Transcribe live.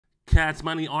Catzz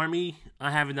Money Army, I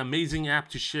have an amazing app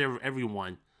to share with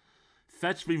everyone.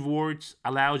 Fetch Rewards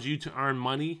allows you to earn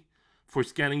money for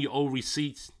scanning your old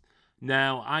receipts.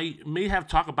 Now, I may have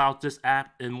talked about this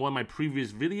app in one of my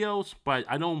previous videos, but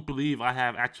I don't believe I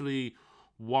have actually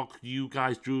walked you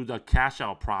guys through the cash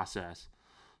out process.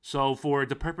 So for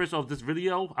the purpose of this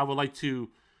video, I would like to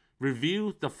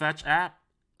review the Fetch app,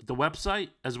 the website,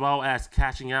 as well as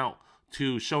cashing out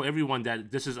to show everyone that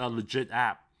this is a legit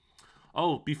app.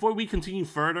 Oh, before we continue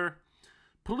further,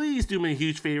 please do me a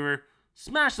huge favor.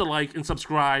 Smash the like and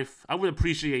subscribe. I would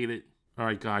appreciate it.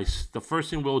 Alright guys, the first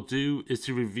thing we'll do is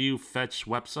to review Fetch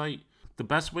website. The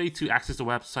best way to access the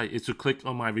website is to click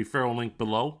on my referral link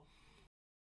below.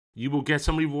 You will get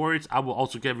some rewards. I will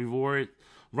also get reward.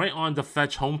 Right on the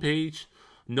Fetch homepage,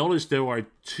 notice there are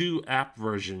two app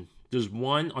versions. There's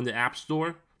one on the App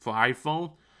Store for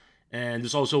iPhone, and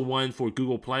there's also one for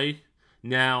Google Play.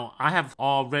 Now, I have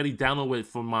already downloaded it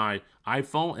for my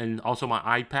iPhone and also my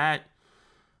iPad.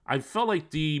 I felt like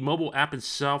the mobile app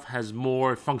itself has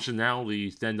more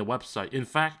functionalities than the website. In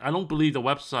fact, I don't believe the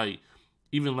website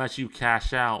even lets you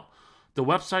cash out. The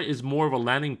website is more of a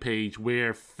landing page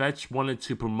where Fetch wanted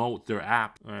to promote their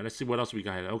app. Alright, let's see what else we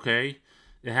got here. Okay,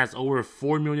 it has over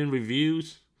 4 million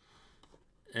reviews,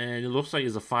 and it looks like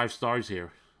it's a 5 stars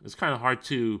here. It's kind of hard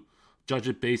to judge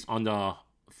it based on the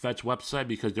Fetch website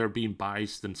because they're being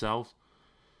biased themselves.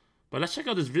 But let's check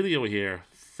out this video here.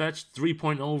 Fetch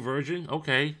 3.0 version.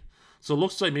 Okay, so it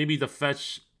looks like maybe the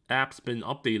Fetch app's been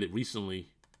updated recently.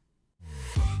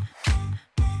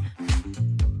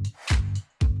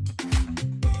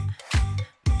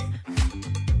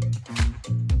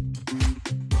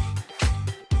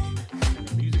 And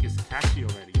the music is catchy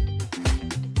already.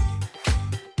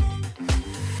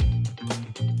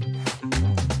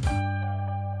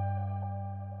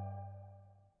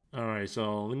 Alright,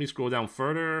 so let me scroll down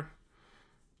further.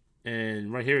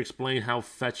 And right here, explain how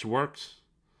Fetch works.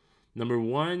 Number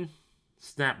 1,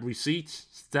 snap receipts.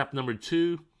 Step number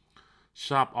 2,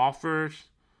 shop offers.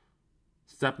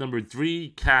 Step number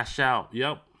 3, cash out.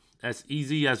 Yep, as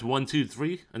easy as 1, 2,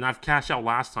 3. And I've cashed out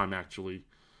last time actually.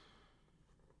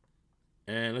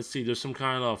 And let's see, there's some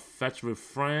kind of Fetch with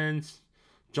friends.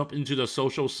 Jump into the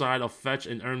social side of Fetch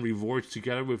and earn rewards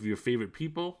together with your favorite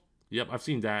people. Yep, I've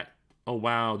seen that. Oh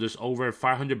wow, there's over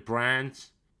 500 brands.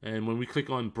 And when we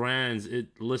click on brands,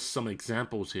 it lists some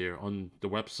examples here on the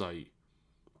website.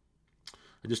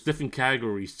 And there's different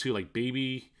categories too, like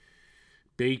baby,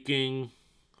 baking,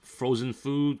 frozen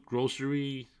food,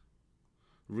 grocery,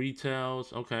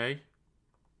 retails. Okay.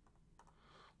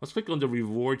 Let's click on the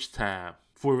rewards tab.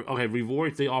 Okay,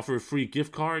 rewards, they offer free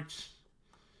gift cards.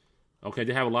 Okay,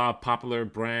 they have a lot of popular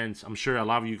brands. I'm sure a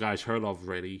lot of you guys heard of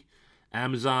already.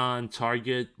 Amazon,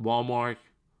 Target, Walmart,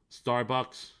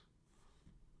 Starbucks,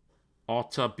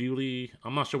 Ulta Beauty.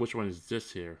 I'm not sure which one is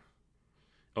this here.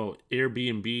 Oh,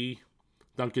 Airbnb,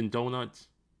 Dunkin' Donuts,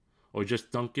 or just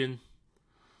Dunkin',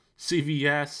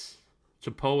 CVS,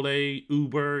 Chipotle,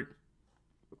 Uber.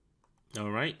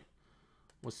 Alright.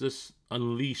 What's this?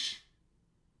 Unleash.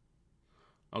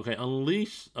 Okay,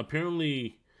 Unleash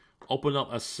apparently opened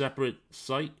up a separate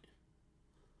site.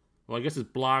 Well, I guess it's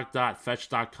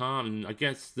blog.fetch.com, and I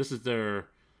guess this is their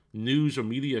news or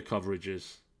media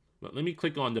coverages. But let me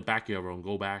click on the back arrow and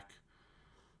go back.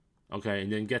 Okay,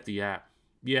 and then get the app.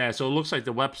 Yeah, so it looks like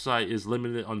the website is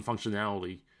limited on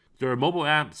functionality. Their mobile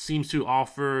app seems to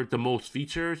offer the most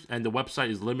features, and the website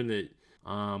is limited.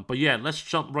 But yeah, let's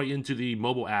jump right into the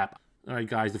mobile app. Alright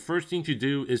guys, the first thing to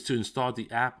do is to install the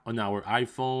app on our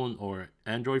iPhone or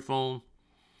Android phone.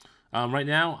 Right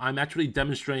now, I'm actually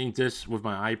demonstrating this with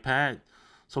my iPad.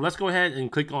 So let's go ahead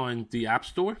and click on the App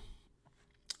Store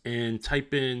and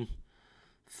type in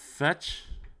Fetch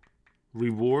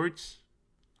Rewards.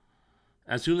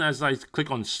 As soon as I click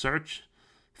on search,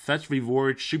 Fetch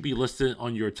Rewards should be listed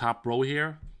on your top row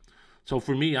here. So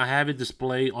for me, I have it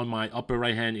displayed on my upper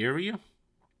right hand area.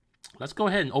 Let's go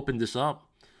ahead and open this up.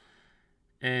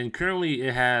 And currently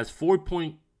it has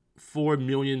 4.4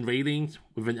 million ratings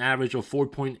with an average of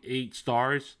 4.8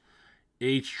 stars,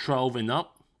 age 12 and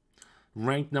up,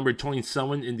 ranked number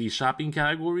 27 in the shopping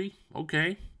category.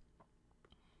 Okay.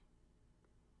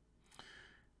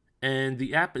 And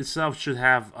the app itself should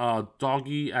have a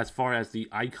doggy as far as the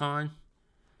icon.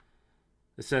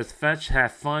 It says Fetch,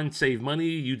 have fun, save money,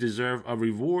 you deserve a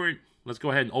reward. Let's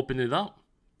go ahead and open it up.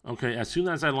 Okay, as soon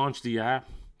as I launch the app,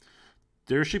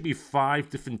 there should be 5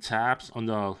 different tabs on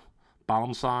the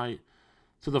bottom side.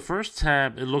 So the first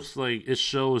tab, it looks like it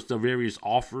shows the various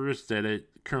offers that it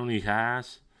currently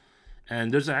has.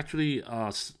 And there's actually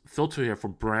a filter here for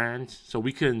brands. So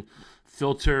we can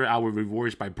filter our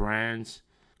rewards by brands.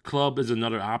 Club is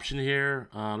another option here.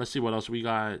 Let's see what else we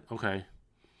got. Okay.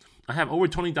 I have over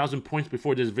 20,000 points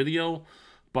before this video,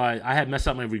 but I had messed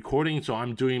up my recording, so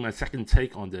I'm doing my second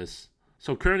take on this.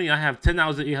 So currently I have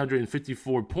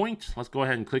 10,854 points. Let's go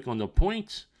ahead and click on the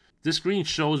points. This screen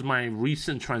shows my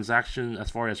recent transaction as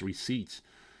far as receipts.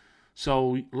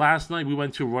 So last night we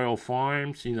went to Royal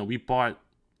Farms. You know, we bought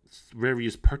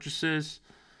various purchases.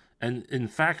 And in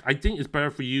fact, I think it's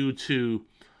better for you to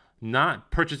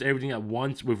not purchase everything at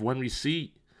once with one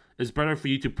receipt. It's better for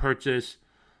you to purchase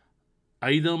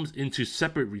items into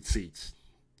separate receipts.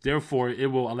 Therefore,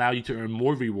 it will allow you to earn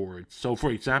more rewards. So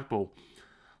for example,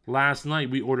 last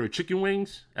night we ordered chicken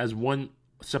wings as one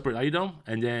separate item,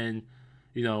 and then,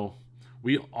 you know,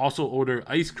 we also ordered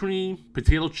ice cream,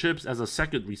 potato chips as a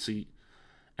second receipt,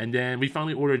 and then we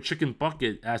finally ordered chicken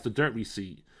bucket as the third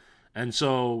receipt. And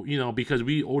so, you know, because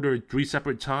we ordered 3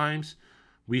 separate times,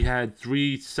 we had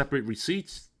 3 separate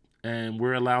receipts, and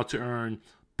we're allowed to earn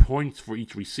points for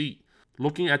each receipt.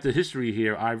 Looking at the history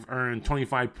here, I've earned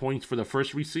 25 points for the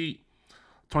first receipt,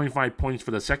 25 points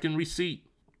for the second receipt,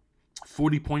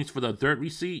 40 points for the third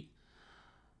receipt.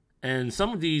 And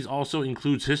some of these also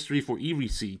includes history for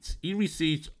e-receipts.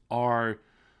 E-receipts are,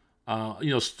 you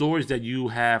know, stores that you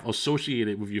have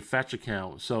associated with your Fetch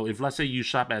account. So if, let's say, you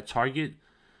shop at Target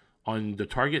on the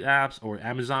Target apps or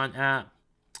Amazon app,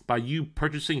 by you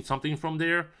purchasing something from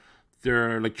there,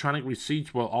 their electronic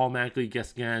receipts will automatically get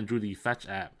scanned through the Fetch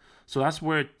app. So that's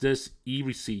where this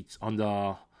e-receipts on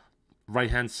the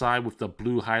right-hand side with the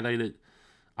blue highlighted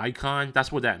icon,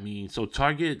 that's what that means. So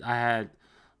Target, I had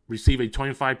received a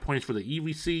 25 points for the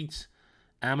e-receipts.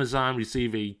 Amazon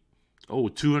received a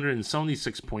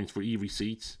 276 points for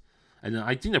e-receipts. And then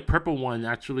I think the purple one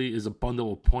actually is a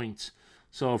bundle of points.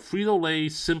 So Frito-Lay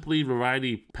Simply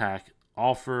Variety Pack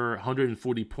offer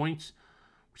 140 points.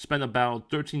 We spent about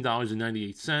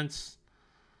 $13.98.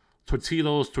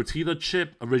 Tortillo's Tortilla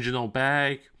Chip Original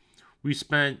Bag, we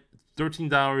spent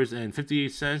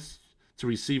 $13.58 to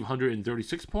receive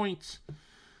 136 points.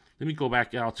 Let me go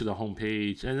back out to the home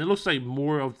page, and it looks like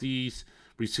more of these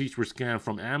receipts were scanned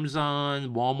from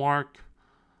Amazon, Walmart.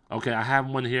 Okay, I have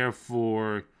one here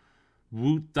for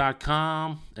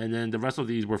Woot.com, and then the rest of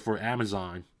these were for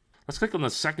Amazon. Let's click on the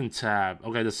second tab.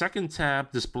 Okay, the second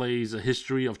tab displays a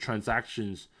history of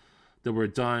transactions that were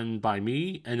done by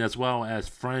me, and as well as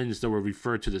friends that were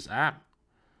referred to this app,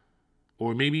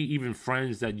 or maybe even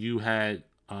friends that you had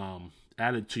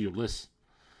added to your list.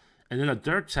 And then the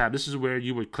third tab, this is where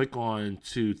you would click on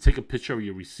to take a picture of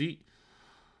your receipt.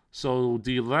 So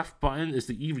the left button is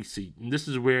the e-receipt, and this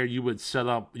is where you would set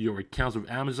up your accounts with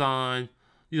Amazon,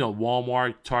 you know,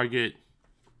 Walmart, Target.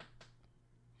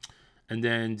 And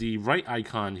then the right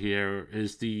icon here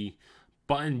is the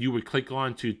button you would click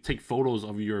on to take photos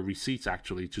of your receipts,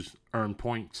 actually, to earn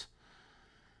points.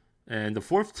 And the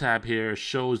fourth tab here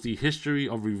shows the history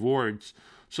of rewards.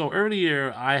 So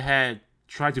earlier I had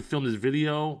tried to film this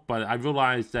video, but I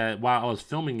realized that while I was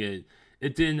filming it,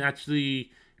 it didn't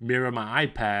actually mirror my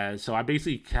iPad. So I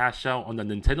basically cashed out on the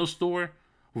Nintendo store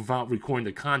without recording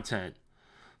the content.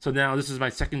 So now this is my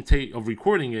second take of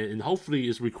recording it, and hopefully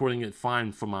it's recording it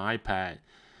fine from my iPad.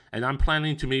 And I'm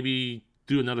planning to maybe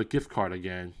do another gift card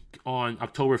again on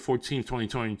October 14th,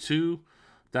 2022.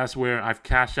 That's where I've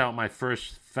cashed out my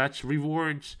first Fetch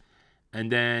rewards,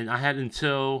 and then I had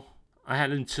until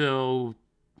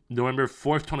November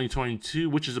 4th, 2022,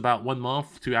 which is about 1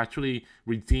 month, to actually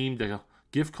redeem the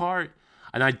gift card.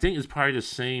 And I think it's probably the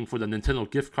same for the Nintendo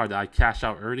gift card that I cashed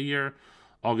out earlier,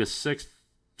 August 6th,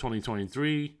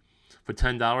 2023, for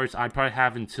 $10. I probably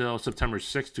have until September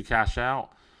 6th to cash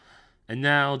out. And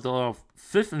now the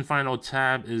fifth and final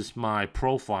tab is my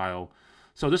profile.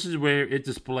 So this is where it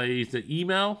displays the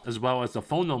email as well as the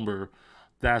phone number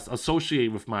that's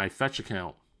associated with my Fetch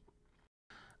account.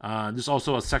 There's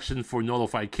also a section for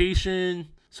notification.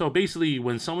 So basically,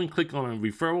 when someone clicks on a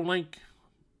referral link,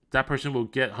 that person will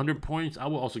get 100 points. I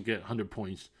will also get 100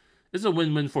 points. It's a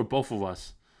win-win for both of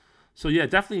us. So yeah,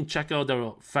 definitely check out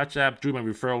the Fetch app through my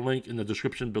referral link in the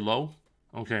description below.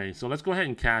 Okay, so let's go ahead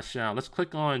and cash out. Let's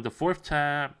click on the fourth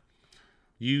tab,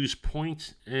 use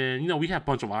points, and you know, we have a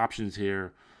bunch of options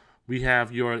here. We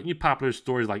have your popular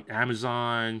stores like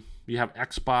Amazon, we have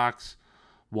Xbox,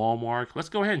 Walmart. Let's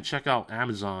go ahead and check out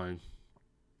Amazon.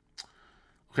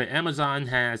 Okay, Amazon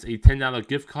has a $10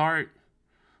 gift card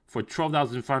for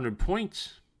 12,500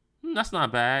 points. That's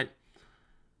not bad.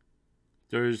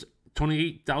 There's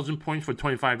 28,000 points for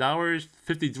 $25,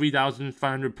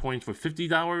 53,500 points for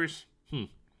 $50.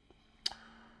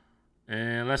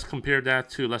 And let's compare that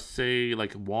to, let's say,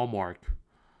 like Walmart.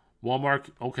 Walmart,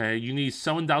 okay, you need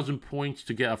 7,000 points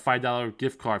to get a $5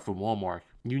 gift card from Walmart.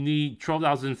 You need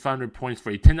 12,500 points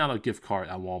for a $10 gift card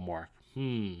at Walmart.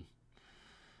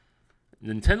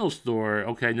 Nintendo Store.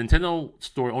 Okay, Nintendo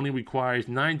Store only requires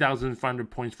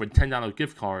 9,500 points for a $10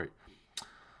 gift card.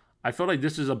 I feel like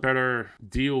this is a better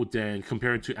deal than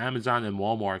compared to Amazon and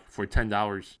Walmart for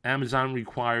 $10. Amazon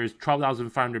requires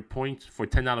 12,500 points for a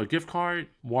 $10 gift card.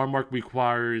 Walmart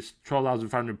requires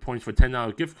 12,500 points for a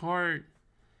 $10 gift card.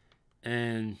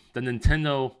 And the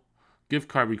Nintendo gift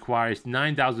card requires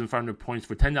 9,500 points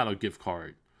for a $10 gift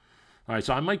card. Alright,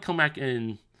 so I might come back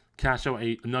and cash out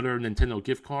another Nintendo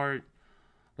gift card.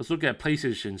 Let's look at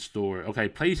PlayStation Store. Okay,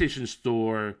 PlayStation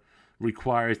Store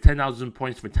requires 10,000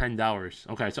 points for $10.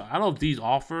 Okay, so I don't know if these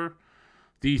offer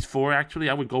these four. Actually,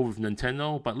 I would go with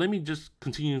Nintendo, but let me just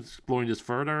continue exploring this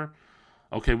further.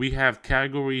 Okay, we have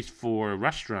categories for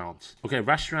restaurants. Okay,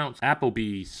 restaurants,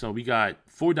 Applebee's. So we got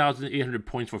 4,800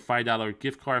 points for $5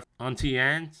 gift card. Auntie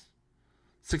Anne's,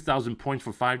 6,000 points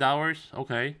for $5.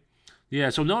 Okay, yeah.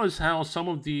 So notice how some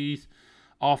of these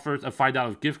offers a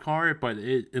 $5 gift card, but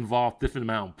it involves different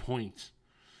amount of points.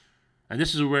 And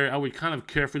this is where I would kind of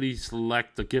carefully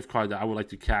select the gift card that I would like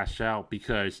to cash out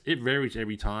because it varies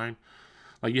every time.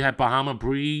 Like you have Bahama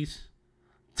Breeze,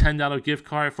 $10 gift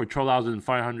card for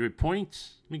 12,500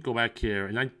 points. Let me go back here.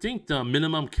 And I think the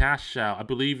minimum cash out, I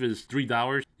believe, is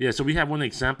 $3. Yeah, so we have one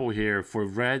example here for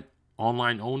Red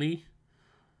Online Only.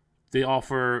 They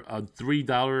offer a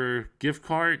 $3 gift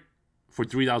card for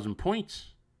 3,000 points.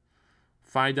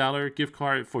 $5 gift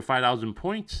card for 5,000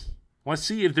 points. Let's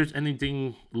see if there's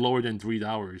anything lower than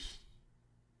 $3.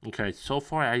 Okay, so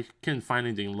far I can't find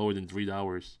anything lower than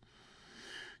 $3.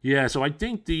 Yeah, so I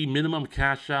think the minimum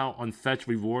cash out on Fetch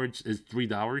Rewards is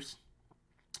 $3.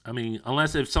 I mean,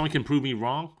 unless if someone can prove me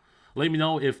wrong, let me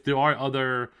know if there are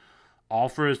other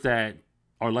offers that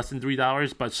are less than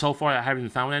 $3. But so far I haven't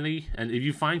found any. And if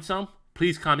you find some,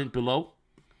 please comment below.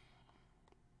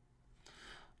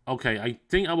 Okay, I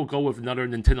think I will go with another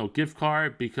Nintendo gift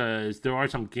card because there are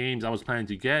some games I was planning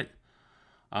to get.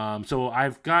 So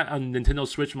I've got a Nintendo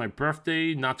Switch for my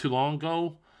birthday not too long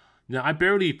ago. Now, I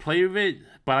barely play with it,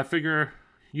 but I figure,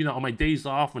 you know, on my days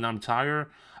off when I'm tired,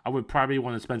 I would probably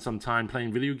want to spend some time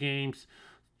playing video games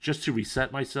just to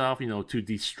reset myself, you know, to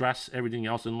de-stress everything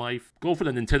else in life. Go for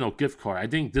the Nintendo gift card. I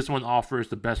think this one offers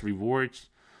the best rewards.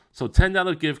 So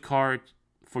 $10 gift card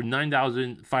for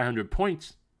 9,500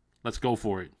 points. Let's go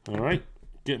for it. All right,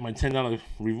 get my $10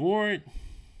 reward.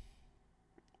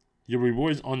 Your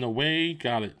reward is on the way.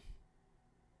 Got it.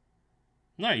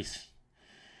 Nice.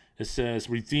 It says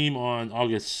redeem on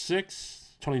August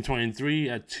 6th, 2023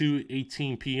 at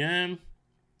 2:18 p.m.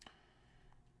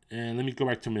 And let me go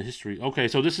back to my history. Okay,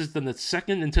 so this is the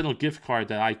second Nintendo gift card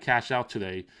that I cashed out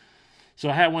today. So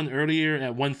I had one earlier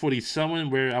at 1:47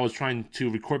 where I was trying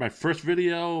to record my first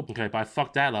video. Okay, but I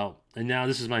fucked that up. And now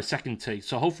this is my second take.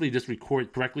 So hopefully this records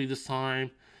correctly this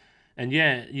time. And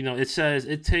yeah, you know, it says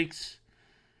it takes...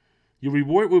 Your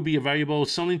reward will be available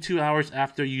 72 hours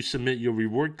after you submit your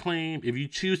reward claim. If you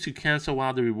choose to cancel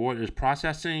while the reward is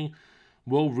processing,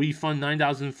 we'll refund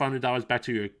 $9,500 back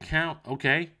to your account.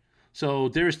 Okay. So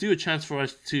there is still a chance for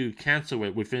us to cancel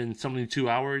it within 72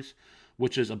 hours,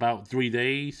 which is about 3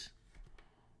 days.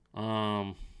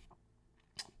 But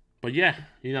yeah,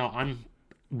 you know, I'm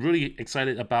really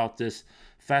excited about this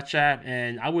Fetch app,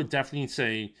 and I would definitely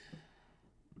say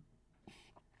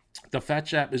the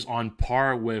Fetch app is on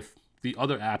par with the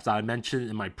other apps that I mentioned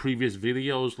in my previous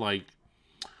videos, like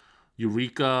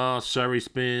Eureka,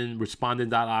 SurveySpin,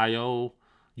 Respondent.io,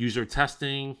 user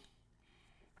testing.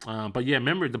 But yeah,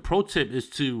 remember, the pro tip is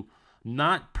to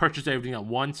not purchase everything at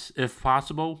once if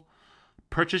possible.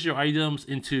 Purchase your items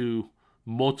into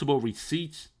multiple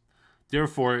receipts.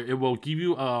 Therefore, it will give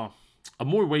you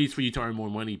more ways for you to earn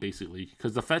more money, basically.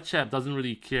 Because the Fetch app doesn't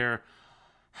really care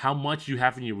how much you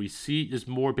have in your receipt. It's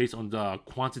more based on the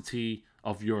quantity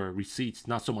of your receipts,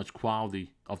 not so much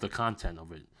quality of the content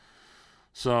of it.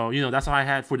 So, you know, that's all I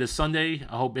had for this Sunday.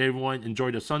 I hope everyone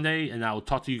enjoyed the Sunday, and I will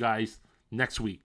talk to you guys next week.